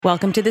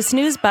Welcome to the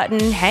snooze button.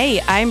 Hey,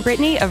 I'm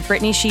Brittany of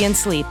Brittany, She, and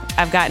Sleep.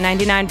 I've got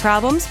 99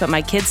 problems, but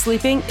my kid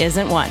sleeping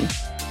isn't one.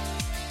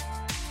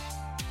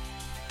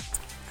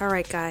 All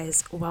right,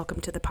 guys,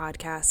 welcome to the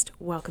podcast.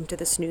 Welcome to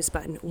the snooze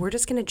button. We're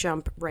just going to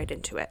jump right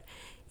into it.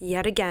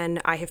 Yet again,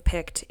 I have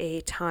picked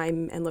a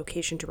time and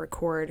location to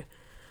record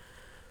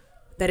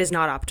that is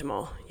not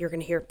optimal. You're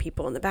going to hear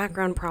people in the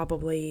background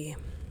probably,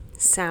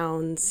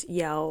 sounds,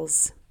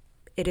 yells.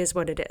 It is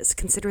what it is.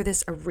 Consider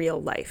this a real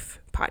life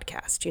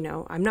podcast. You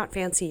know, I'm not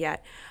fancy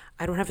yet.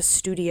 I don't have a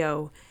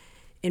studio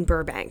in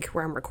Burbank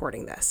where I'm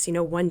recording this. You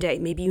know, one day,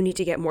 maybe you need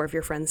to get more of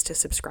your friends to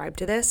subscribe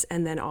to this,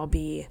 and then I'll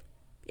be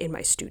in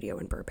my studio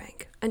in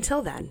Burbank.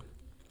 Until then,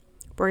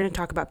 we're going to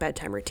talk about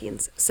bedtime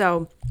routines.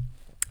 So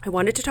I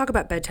wanted to talk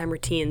about bedtime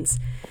routines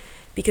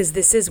because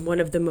this is one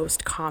of the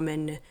most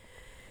common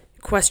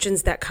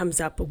questions that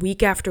comes up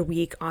week after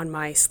week on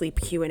my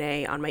sleep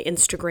Q&A on my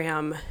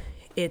Instagram.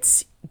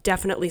 It's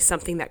definitely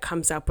something that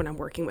comes up when I'm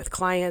working with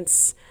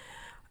clients.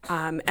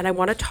 And I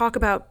want to talk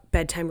about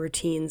bedtime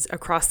routines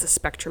across the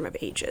spectrum of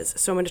ages.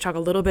 So I'm going to talk a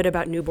little bit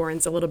about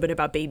newborns, a little bit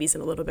about babies,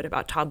 and a little bit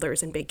about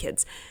toddlers and big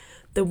kids.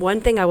 The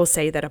one thing I will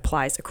say that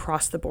applies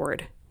across the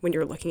board when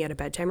you're looking at a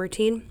bedtime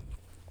routine,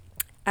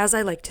 as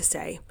I like to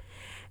say,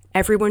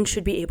 everyone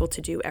should be able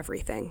to do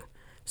everything.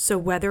 So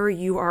whether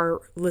you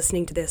are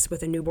listening to this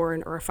with a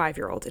newborn or a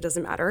 5-year-old, it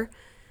doesn't matter.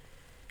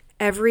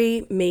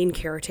 Every main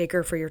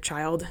caretaker for your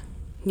child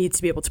needs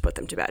to be able to put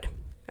them to bed,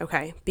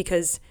 okay?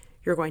 Because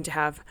you're going to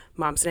have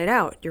mom's night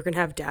out. You're going to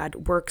have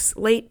dad works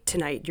late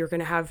tonight. You're going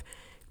to have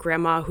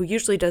grandma, who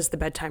usually does the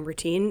bedtime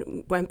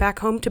routine, went back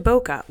home to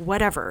Boca,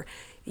 whatever.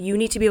 You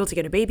need to be able to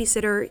get a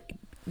babysitter.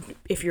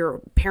 If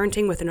you're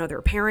parenting with another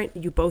parent,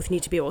 you both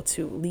need to be able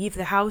to leave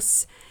the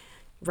house,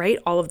 right?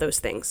 All of those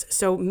things.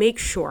 So make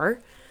sure,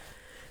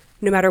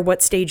 no matter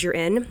what stage you're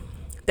in,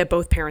 that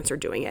both parents are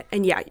doing it.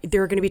 And yeah,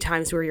 there are going to be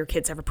times where your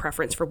kids have a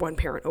preference for one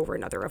parent over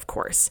another, of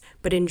course.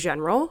 But in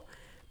general,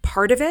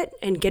 part of it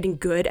and getting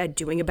good at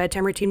doing a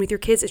bedtime routine with your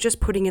kids is just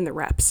putting in the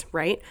reps,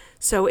 right?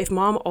 So if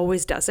mom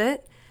always does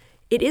it,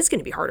 it is going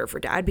to be harder for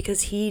dad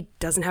because he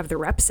doesn't have the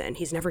reps in.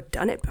 He's never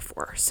done it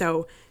before.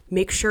 So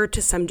make sure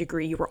to some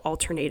degree you are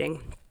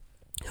alternating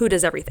who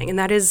does everything. And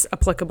that is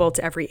applicable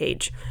to every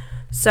age.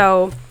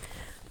 So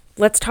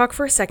let's talk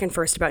for a second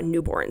first about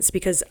newborns,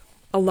 because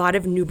a lot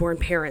of newborn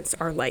parents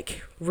are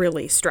like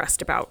really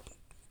stressed about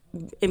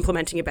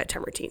implementing a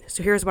bedtime routine.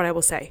 So here's what I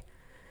will say.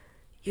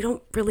 You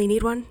don't really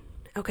need one.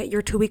 Okay,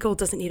 your 2-week-old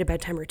doesn't need a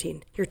bedtime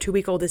routine. Your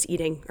 2-week-old is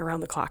eating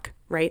around the clock,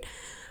 right?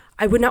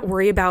 I would not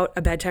worry about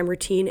a bedtime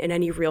routine in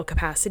any real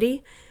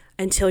capacity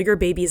until your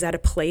baby is at a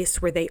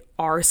place where they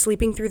are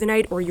sleeping through the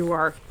night or you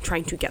are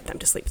trying to get them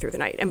to sleep through the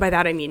night. And by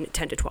that, I mean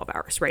 10 to 12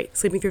 hours, right?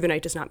 Sleeping through the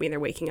night does not mean they're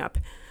waking up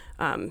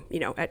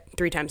at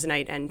 3 times a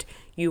night and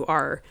you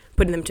are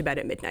putting them to bed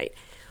at midnight.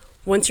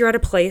 Once you're at a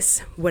place,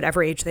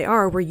 whatever age they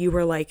are, where you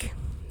were like,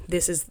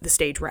 this is the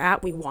stage we're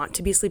at, we want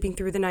to be sleeping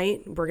through the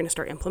night, we're going to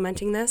start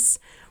implementing this.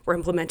 We're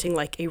implementing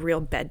like a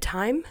real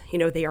bedtime. You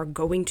know, they are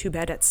going to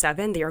bed at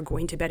 7, they are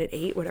going to bed at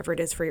 8, whatever it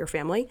is for your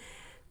family.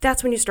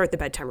 That's when you start the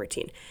bedtime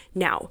routine.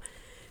 Now,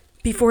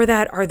 before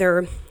that, are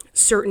there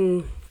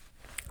certain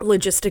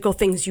logistical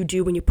things you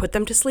do when you put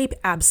them to sleep?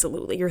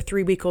 Absolutely. Your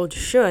 3-week-old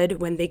should,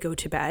 when they go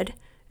to bed,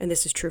 and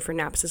this is true for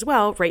naps as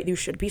well, right? You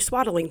should be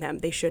swaddling them.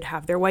 They should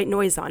have their white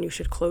noise on. You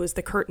should close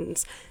the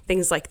curtains,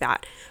 things like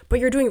that.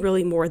 But you're doing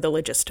really more the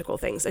logistical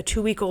things. A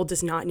 2-week-old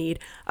does not need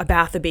a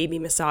bath, a baby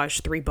massage,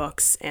 3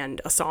 books, and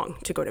a song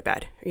to go to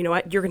bed. You know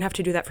what? You're going to have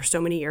to do that for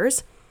so many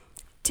years.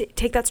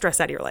 Take that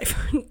stress out of your life.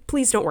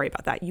 Please don't worry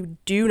about that. You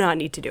do not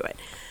need to do it.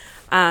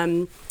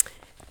 And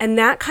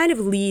that kind of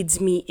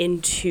leads me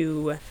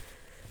into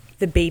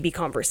the baby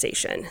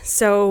conversation.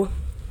 So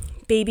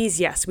babies,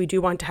 yes, we do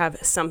want to have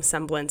some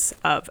semblance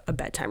of a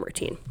bedtime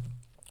routine.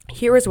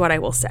 Here is what I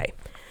will say.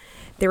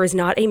 There is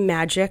not a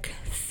magic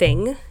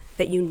thing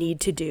that you need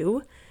to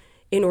do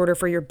in order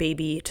for your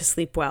baby to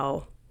sleep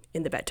well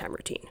in the bedtime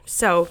routine.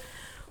 So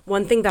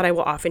one thing that I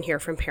will often hear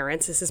from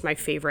parents, this is my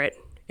favorite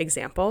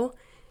example,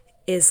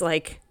 is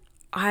like,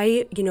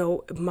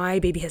 my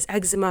baby has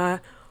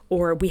eczema,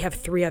 or we have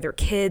 3 other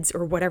kids,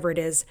 or whatever it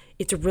is.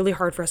 It's really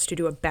hard for us to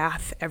do a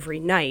bath every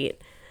night,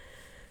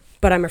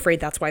 but I'm afraid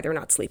that's why they're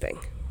not sleeping.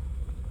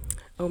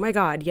 Oh my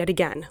God, yet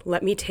again,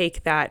 let me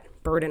take that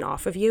burden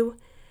off of you.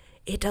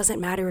 It doesn't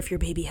matter if your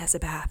baby has a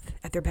bath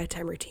at their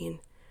bedtime routine.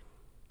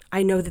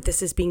 I know that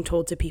this is being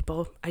told to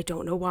people. I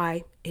don't know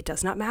why. It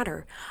does not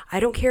matter. I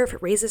don't care if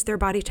it raises their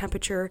body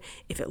temperature,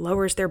 if it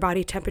lowers their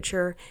body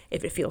temperature,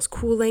 if it feels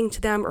cooling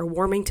to them or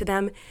warming to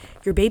them.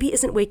 Your baby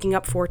isn't waking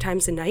up 4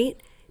 times a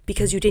night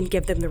because you didn't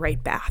give them the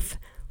right bath.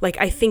 Like,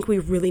 I think we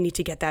really need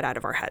to get that out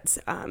of our heads.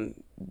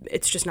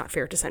 It's just not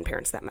fair to send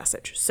parents that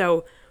message.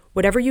 So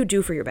whatever you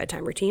do for your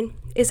bedtime routine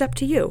is up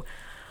to you.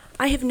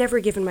 I have never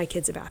given my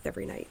kids a bath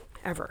every night,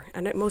 ever.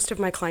 And most of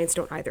my clients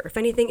don't either. If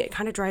anything, it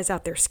kind of dries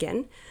out their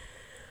skin.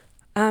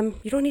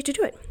 You don't need to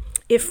do it.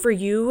 If for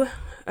you,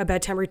 a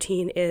bedtime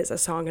routine is a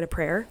song and a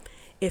prayer,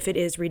 if it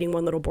is reading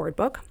one little board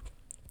book,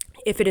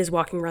 if it is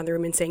walking around the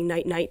room and saying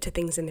night-night to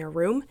things in their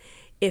room,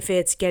 if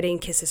it's getting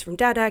kisses from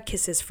dada,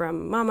 kisses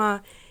from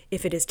mama,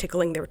 if it is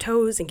tickling their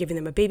toes and giving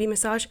them a baby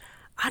massage,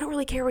 I don't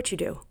really care what you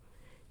do.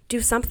 Do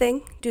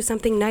something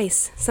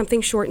nice,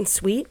 something short and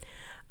sweet.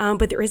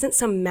 But there isn't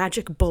some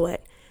magic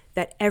bullet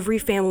that every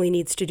family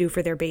needs to do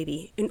for their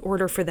baby in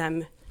order for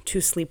them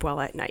to sleep well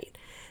at night.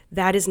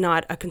 That is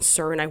not a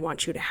concern I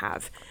want you to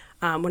have.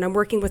 When I'm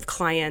working with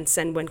clients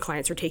and when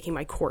clients are taking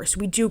my course,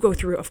 we do go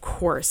through, of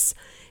course,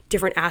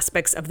 different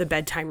aspects of the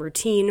bedtime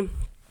routine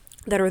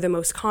that are the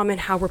most common,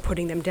 how we're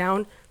putting them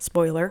down.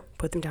 Spoiler,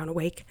 put them down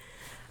awake.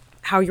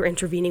 How you're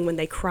intervening when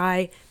they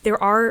cry.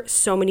 There are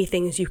so many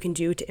things you can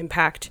do to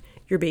impact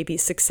your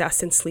baby's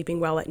success in sleeping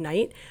well at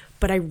night,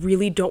 but I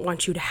really don't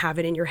want you to have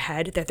it in your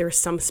head that there's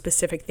some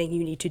specific thing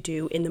you need to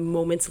do in the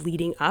moments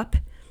leading up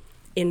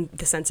in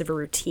the sense of a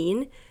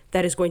routine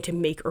that is going to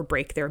make or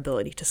break their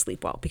ability to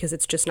sleep well, because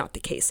it's just not the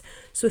case.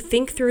 So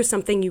think through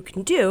something you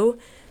can do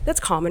that's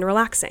calm and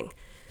relaxing.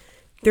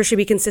 There should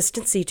be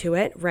consistency to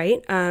it,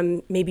 right?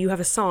 Maybe you have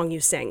a song you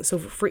sing. So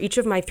for each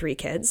of my 3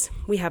 kids,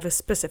 we have a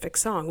specific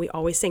song we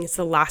always sing. It's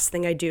the last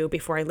thing I do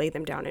before I lay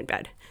them down in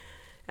bed.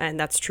 And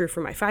that's true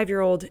for my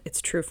 5-year-old. It's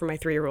true for my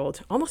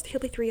 3-year-old. He'll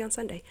be 3 on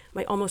Sunday.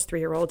 My almost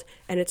 3-year-old.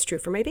 And it's true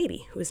for my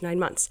baby, who is 9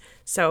 months.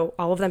 So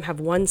all of them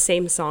have one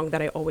same song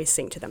that I always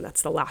sing to them.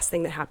 That's the last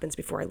thing that happens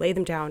before I lay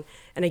them down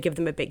and I give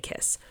them a big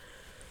kiss.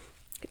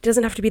 It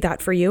doesn't have to be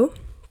that for you.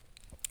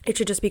 It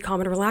should just be calm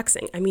and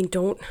relaxing. I mean,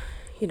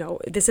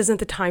 this isn't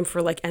the time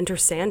for like Enter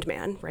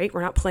Sandman, right?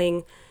 We're not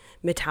playing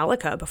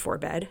Metallica before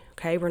bed,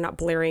 okay? We're not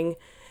blaring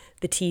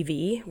the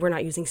TV. We're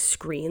not using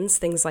screens,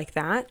 things like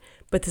that.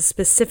 But the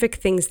specific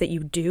things that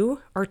you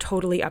do are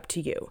totally up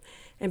to you.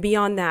 And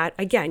beyond that,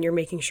 again, you're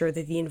making sure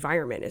that the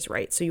environment is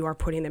right. So you are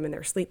putting them in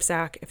their sleep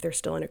sack. If they're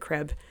still in a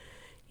crib,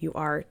 you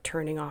are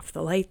turning off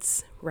the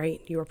lights,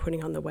 right? You are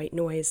putting on the white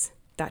noise,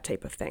 that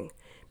type of thing.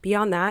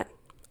 Beyond that,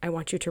 I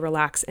want you to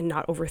relax and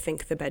not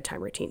overthink the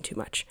bedtime routine too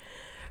much.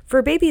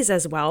 For babies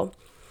as well,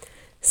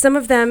 some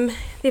of them,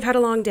 they've had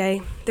a long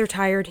day, they're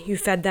tired, you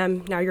fed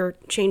them, now you're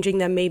changing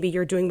them, maybe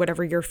you're doing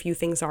whatever your few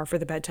things are for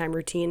the bedtime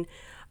routine,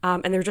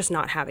 and they're just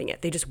not having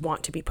it. They just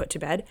want to be put to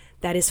bed.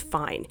 That is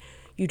fine.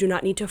 You do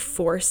not need to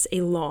force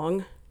a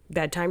long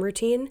bedtime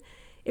routine.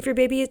 If your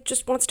baby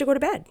just wants to go to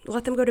bed,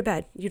 let them go to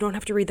bed. You don't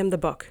have to read them the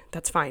book.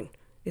 That's fine.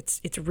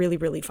 It's really,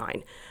 really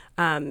fine.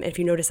 If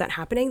you notice that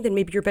happening, then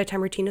maybe your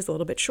bedtime routine is a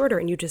little bit shorter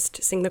and you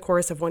just sing the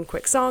chorus of one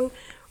quick song,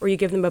 or you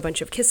give them a bunch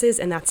of kisses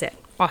and that's it.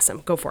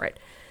 Awesome. Go for it.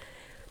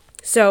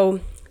 So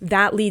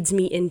that leads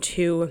me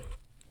into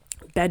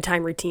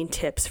bedtime routine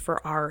tips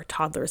for our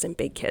toddlers and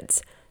big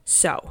kids.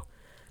 So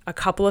a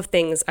couple of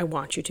things I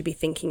want you to be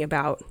thinking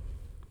about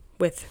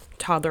with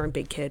toddler and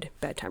big kid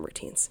bedtime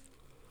routines.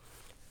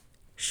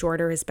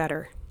 Shorter is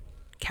better.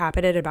 Cap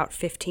it at about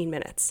 15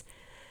 minutes.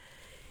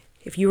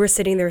 If you were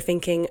sitting there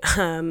thinking,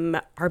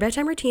 our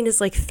bedtime routine is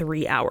like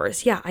 3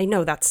 hours. Yeah, I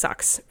know that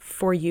sucks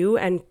for you.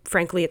 And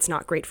frankly, it's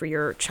not great for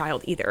your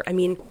child either. I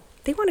mean,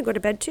 they want to go to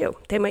bed too.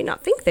 They might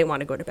not think they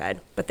want to go to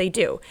bed, but they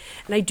do.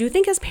 And I do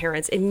think as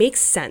parents, it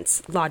makes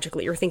sense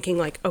logically. You're thinking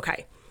like,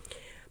 okay,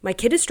 my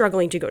kid is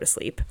struggling to go to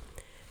sleep.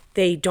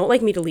 They don't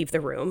like me to leave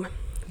the room.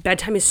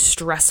 Bedtime is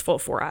stressful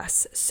for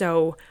us.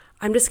 So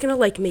I'm just going to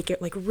like make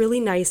it like really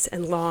nice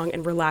and long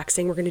and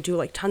relaxing. We're going to do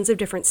like tons of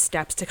different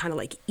steps to kind of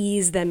like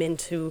ease them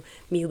into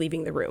me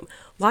leaving the room.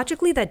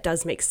 Logically, that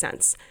does make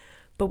sense.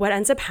 But what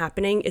ends up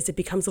happening is it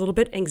becomes a little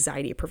bit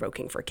anxiety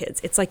provoking for kids.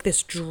 It's like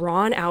this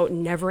drawn out,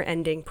 never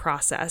ending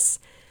process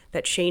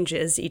that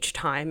changes each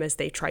time as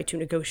they try to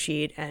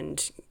negotiate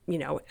and,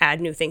 add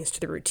new things to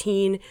the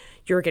routine.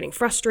 You're getting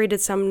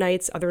frustrated some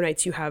nights. Other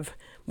nights you have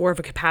more of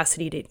a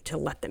capacity to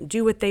let them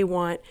do what they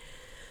want.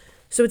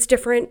 So it's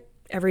different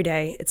every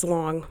day. It's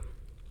long.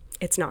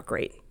 It's not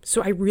great.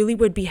 So I really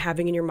would be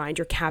having in your mind,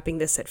 you're capping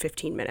this at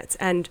 15 minutes.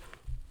 And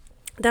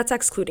that's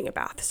excluding a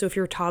bath. So if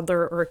your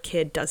toddler or a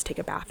kid does take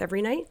a bath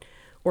every night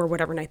or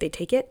whatever night they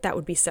take it, that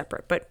would be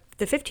separate. But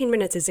the 15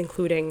 minutes is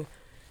including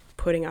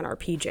putting on our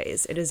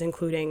PJs. It is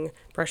including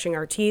brushing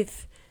our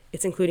teeth.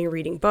 It's including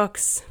reading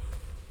books,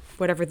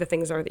 whatever the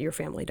things are that your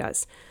family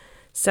does.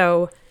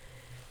 So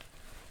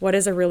what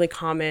is a really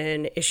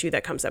common issue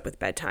that comes up with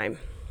bedtime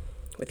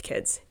with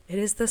kids? It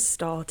is the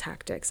stall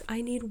tactics.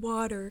 I need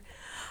water.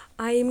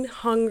 I'm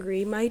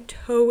hungry. My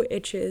toe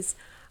itches.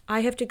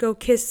 I have to go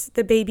kiss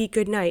the baby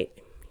goodnight.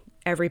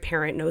 Every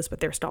parent knows what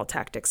their stall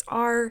tactics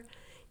are.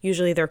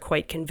 Usually they're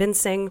quite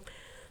convincing.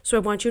 So I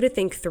want you to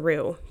think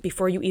through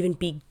before you even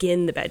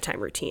begin the bedtime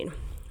routine.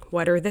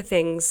 What are the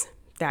things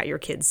that your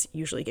kids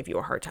usually give you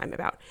a hard time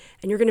about?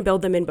 And you're going to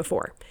build them in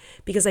before.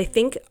 Because I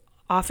think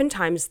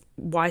oftentimes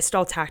why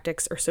stall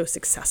tactics are so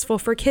successful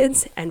for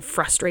kids and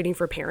frustrating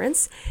for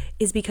parents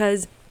is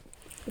because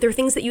they're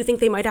things that you think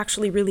they might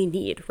actually really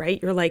need,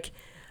 right? You're like,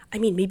 I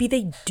mean, maybe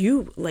they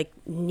do like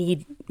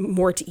need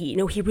more to eat.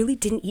 He really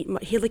didn't eat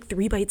much. He had like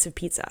 3 bites of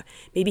pizza.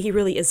 Maybe he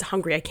really is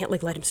hungry. I can't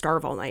like let him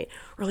starve all night.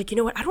 Or like, you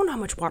know what? I don't know how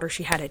much water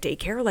she had at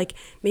daycare. Like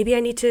maybe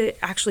I need to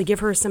actually give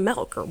her some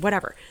milk or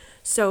whatever.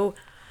 So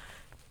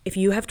if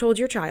you have told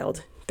your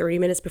child 30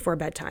 minutes before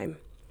bedtime,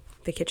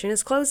 the kitchen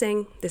is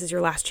closing. This is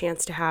your last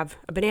chance to have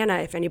a banana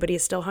if anybody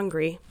is still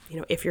hungry,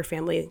 if your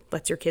family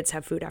lets your kids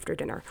have food after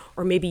dinner.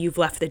 Or maybe you've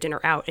left the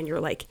dinner out and you're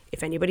like,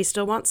 if anybody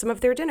still wants some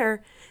of their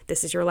dinner,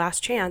 this is your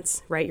last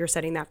chance, right? You're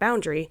setting that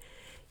boundary.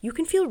 You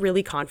can feel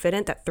really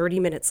confident that 30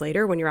 minutes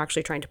later, when you're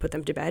actually trying to put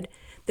them to bed,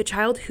 the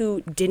child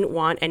who didn't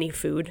want any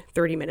food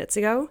 30 minutes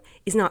ago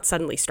is not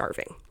suddenly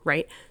starving,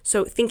 right?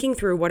 So thinking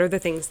through what are the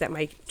things that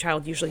my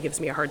child usually gives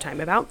me a hard time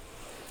about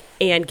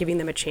and giving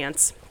them a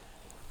chance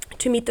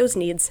to meet those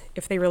needs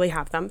if they really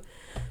have them,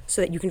 so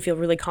that you can feel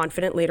really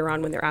confident later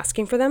on when they're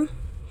asking for them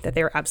that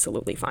they're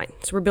absolutely fine.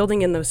 So we're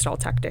building in those stall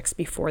tactics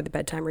before the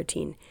bedtime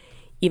routine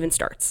even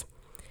starts.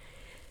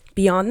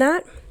 Beyond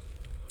that,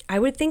 I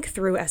would think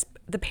through as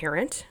the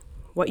parent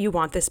what you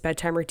want this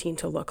bedtime routine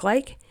to look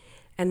like,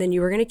 and then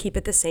you are going to keep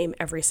it the same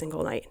every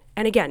single night.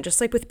 And again, just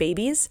like with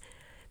babies,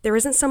 there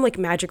isn't some like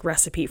magic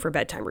recipe for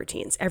bedtime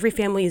routines. Every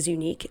family is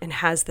unique and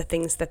has the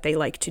things that they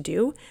like to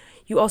do.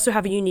 You also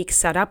have a unique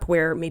setup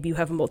where maybe you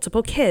have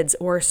multiple kids,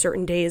 or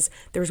certain days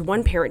there's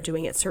one parent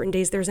doing it, certain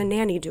days there's a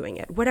nanny doing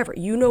it, whatever.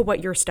 You know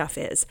what your stuff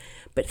is.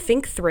 But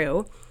think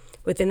through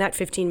within that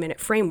 15-minute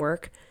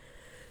framework,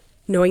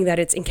 knowing that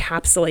it's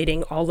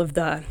encapsulating all of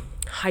the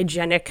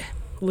hygienic,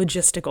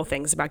 logistical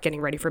things about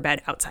getting ready for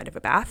bed outside of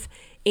a bath,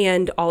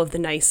 and all of the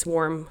nice,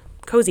 warm,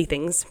 cozy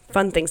things,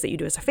 fun things that you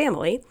do as a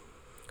family.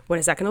 What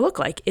is that going to look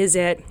like? Is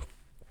it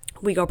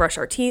we go brush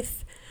our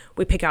teeth,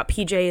 we pick out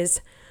PJs,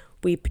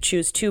 we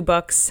choose 2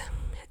 books,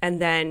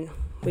 and then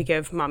we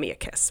give mommy a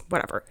kiss,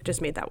 whatever. I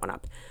just made that one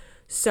up.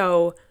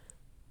 So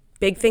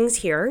big things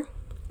here.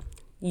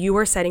 You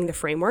are setting the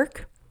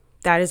framework.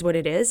 That is what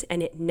it is,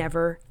 and it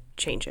never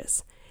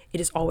changes.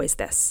 It is always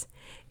this.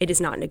 It is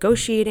not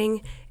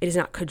negotiating. It is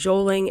not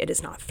cajoling. It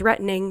is not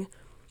threatening.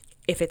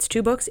 If it's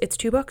 2 books, it's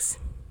 2 books.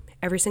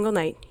 Every single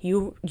night,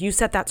 you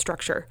set that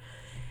structure.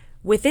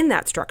 Within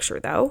that structure,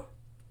 though,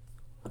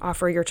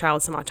 offer your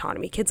child some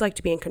autonomy. Kids like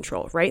to be in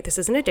control, right? This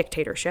isn't a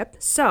dictatorship.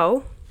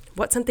 So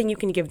what's something you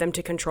can give them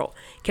to control?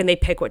 Can they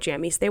pick what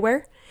jammies they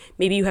wear?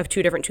 Maybe you have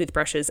 2 different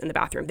toothbrushes in the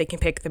bathroom. They can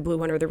pick the blue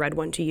one or the red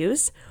one to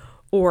use.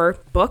 Or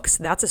books,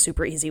 that's a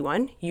super easy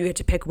one. You get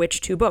to pick which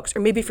 2 books. Or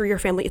maybe for your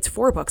family, it's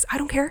 4 books. I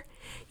don't care.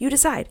 You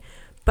decide.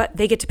 But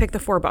they get to pick the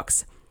 4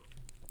 books.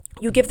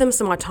 You give them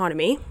some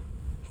autonomy.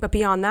 But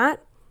beyond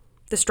that,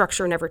 the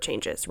structure never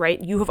changes, right?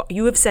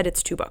 You have said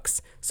it's 2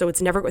 books. So it's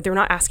never, they're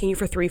not asking you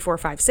for 3, 4,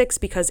 5, 6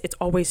 because it's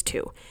always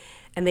 2.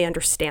 And they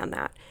understand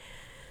that.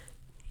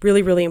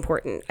 Really, really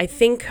important. I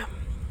think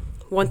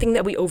one thing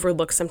that we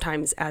overlook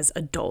sometimes as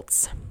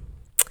adults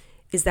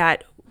is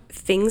that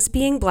things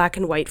being black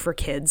and white for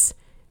kids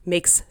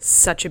makes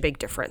such a big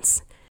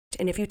difference.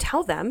 And if you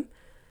tell them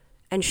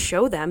and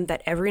show them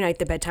that every night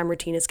the bedtime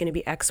routine is going to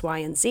be X, Y,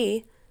 and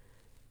Z,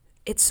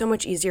 it's so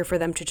much easier for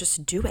them to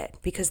just do it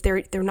because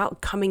they're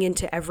not coming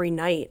into every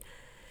night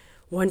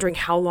wondering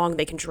how long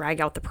they can drag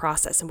out the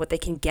process and what they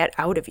can get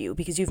out of you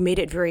because you've made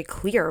it very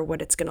clear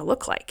what it's going to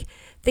look like.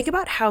 Think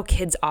about how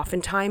kids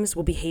oftentimes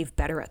will behave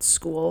better at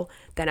school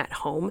than at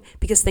home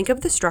because think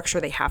of the structure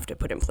they have to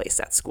put in place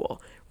at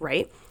school,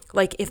 right?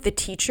 Like if the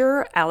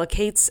teacher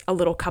allocates a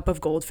little cup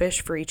of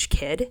goldfish for each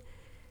kid,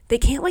 they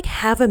can't like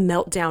have a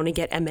meltdown and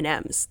get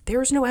M&Ms.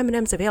 There's no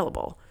M&Ms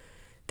available.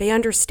 They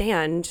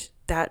understand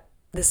that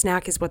the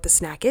snack is what the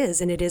snack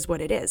is and it is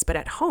what it is. But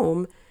at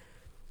home,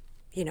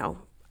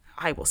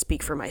 I will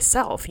speak for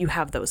myself. You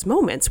have those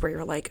moments where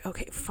you're like,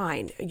 okay,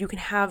 fine. You can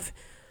have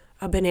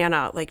a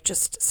banana. Like,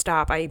 just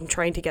stop. I'm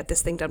trying to get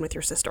this thing done with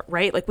your sister,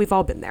 right? Like, we've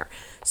all been there.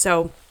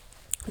 So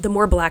the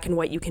more black and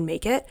white you can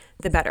make it,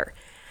 the better.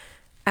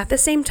 At the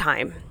same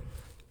time,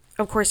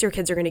 of course, your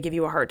kids are going to give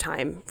you a hard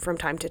time from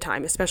time to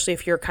time, especially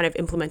if you're kind of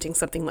implementing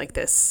something like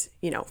this,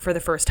 for the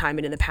first time.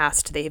 And in the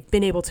past, they've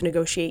been able to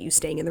negotiate you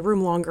staying in the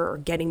room longer or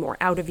getting more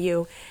out of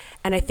you.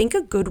 And I think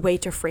a good way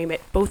to frame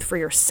it both for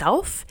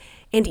yourself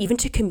and even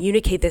to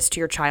communicate this to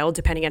your child,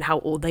 depending on how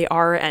old they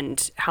are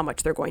and how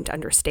much they're going to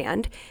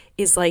understand,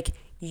 is like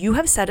you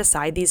have set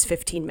aside these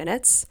 15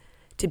 minutes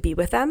to be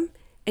with them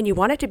and you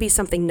want it to be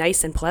something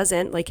nice and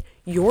pleasant. Like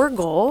your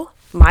goal,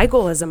 my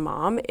goal as a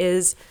mom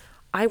is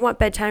I want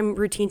bedtime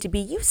routine to be,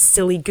 you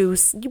silly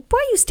goose. Why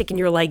are you sticking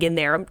your leg in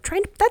there?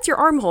 That's your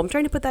armhole. I'm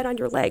trying to put that on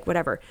your leg,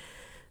 whatever.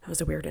 That was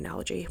a weird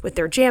analogy. With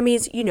their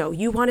jammies,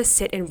 you want to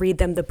sit and read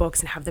them the books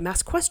and have them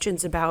ask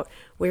questions about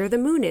where the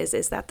moon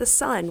is that the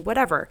sun,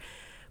 whatever.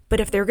 But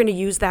if they're going to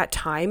use that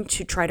time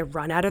to try to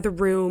run out of the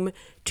room,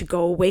 to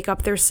go wake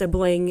up their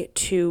sibling,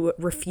 to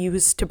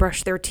refuse to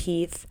brush their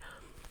teeth,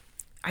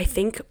 I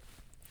think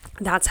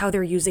that's how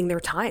they're using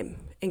their time.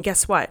 And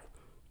guess what?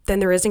 Then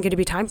there isn't going to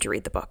be time to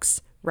read the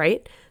books,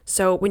 right?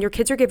 So when your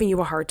kids are giving you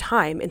a hard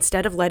time,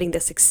 instead of letting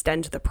this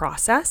extend the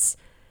process,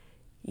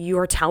 you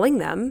are telling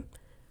them,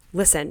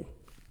 listen,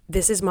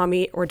 this is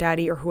mommy or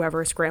daddy or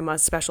whoever's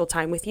grandma's special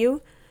time with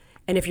you.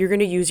 And if you're going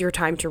to use your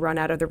time to run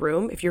out of the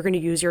room, if you're going to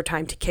use your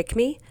time to kick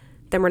me,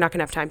 then we're not going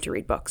to have time to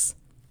read books.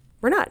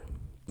 We're not.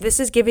 This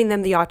is giving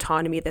them the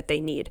autonomy that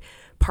they need.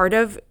 Part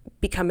of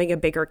becoming a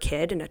bigger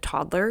kid and a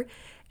toddler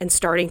and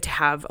starting to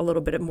have a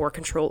little bit of more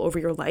control over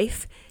your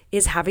life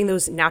is having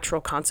those natural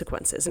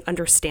consequences and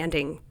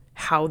understanding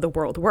how the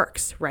world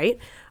works, right?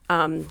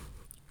 And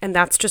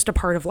that's just a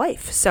part of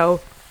life.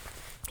 So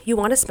you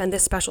want to spend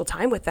this special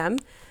time with them,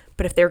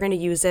 but if they're going to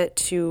use it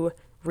to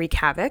wreak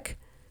havoc,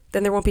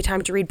 then there won't be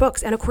time to read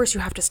books. And of course, you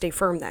have to stay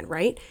firm then,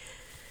 right?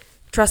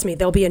 Trust me,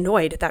 they'll be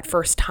annoyed that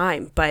first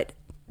time, but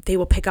they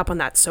will pick up on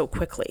that so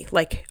quickly.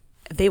 Like,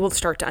 they will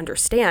start to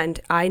understand,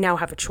 I now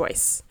have a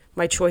choice.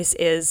 My choice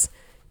is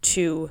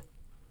to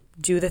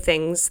do the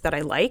things that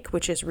I like,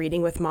 which is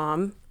reading with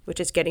mom, which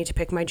is getting to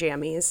pick my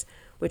jammies,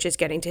 which is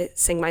getting to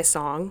sing my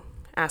song,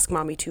 ask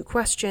mommy 2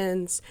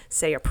 questions,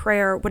 say a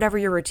prayer, whatever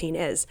your routine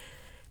is.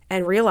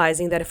 And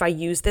realizing that if I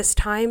use this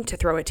time to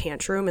throw a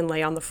tantrum and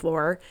lay on the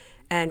floor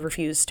and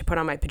refuse to put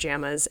on my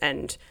pajamas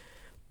and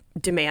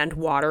demand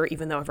water,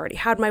 even though I've already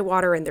had my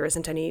water and there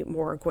isn't any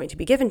more going to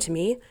be given to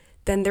me,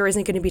 then there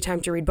isn't going to be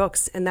time to read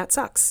books, and that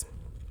sucks.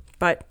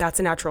 But that's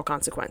a natural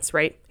consequence,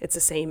 right? It's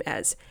the same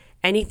as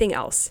anything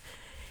else.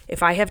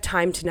 If I have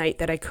time tonight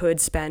that I could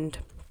spend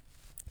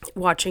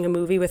watching a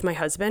movie with my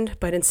husband,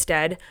 but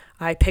instead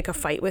I pick a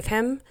fight with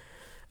him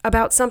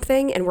about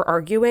something and we're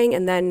arguing,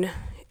 and then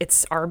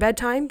it's our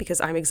bedtime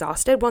because I'm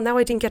exhausted, well, now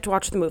I didn't get to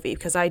watch the movie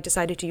because I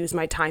decided to use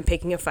my time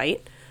picking a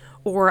fight,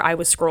 or I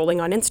was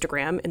scrolling on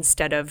Instagram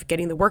instead of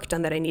getting the work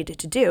done that I needed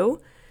to do.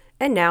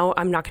 And now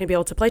I'm not going to be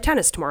able to play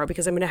tennis tomorrow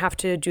because I'm going to have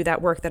to do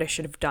that work that I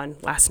should have done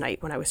last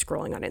night when I was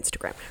scrolling on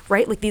Instagram,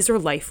 right? Like, these are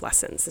life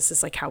lessons. This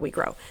is like how we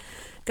grow.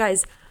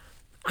 Guys,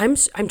 I'm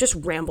just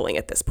rambling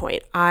at this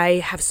point.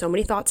 I have so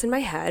many thoughts in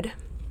my head.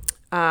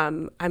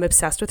 I'm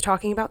obsessed with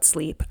talking about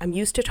sleep. I'm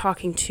used to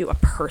talking to a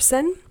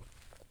person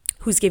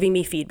who's giving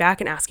me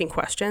feedback and asking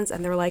questions.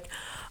 And they're like,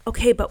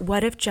 okay, but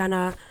what if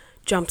Jenna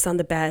jumps on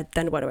the bed?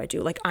 Then what do I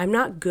do? Like, I'm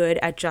not good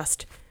at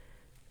just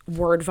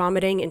word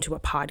vomiting into a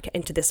podcast,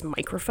 into this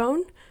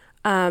microphone.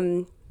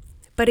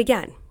 But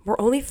again,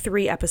 we're only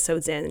 3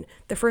 episodes in.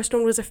 The first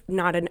one was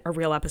not a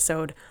real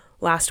episode.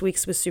 Last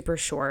week's was super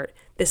short.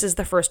 This is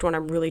the first one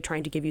I'm really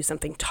trying to give you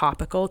something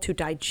topical to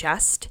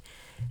digest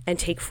and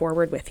take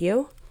forward with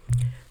you.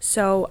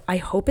 So I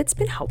hope it's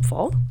been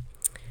helpful.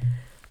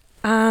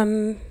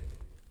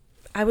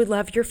 I would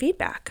love your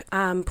feedback.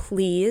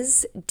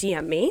 Please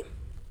DM me.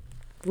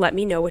 Let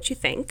me know what you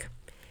think.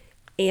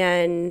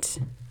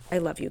 And I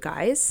love you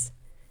guys.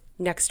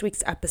 Next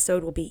week's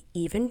episode will be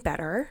even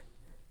better.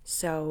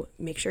 So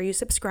make sure you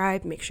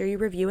subscribe. Make sure you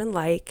review and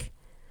like.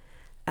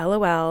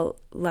 LOL.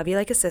 Love you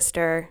like a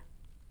sister.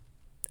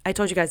 I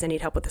told you guys I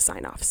need help with the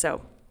sign off.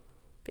 So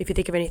if you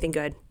think of anything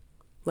good,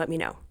 let me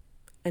know.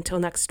 Until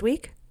next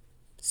week,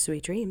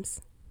 sweet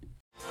dreams.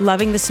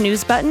 Loving the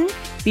snooze button?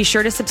 Be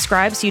sure to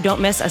subscribe so you don't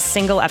miss a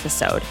single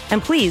episode.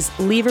 And please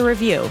leave a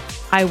review.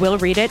 I will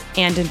read it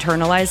and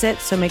internalize it,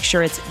 so make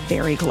sure it's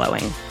very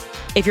glowing.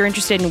 If you're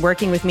interested in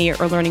working with me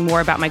or learning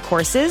more about my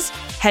courses,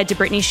 head to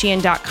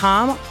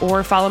BrittanySheehan.com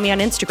or follow me on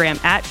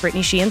Instagram at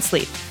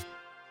BrittanySheehanSleep.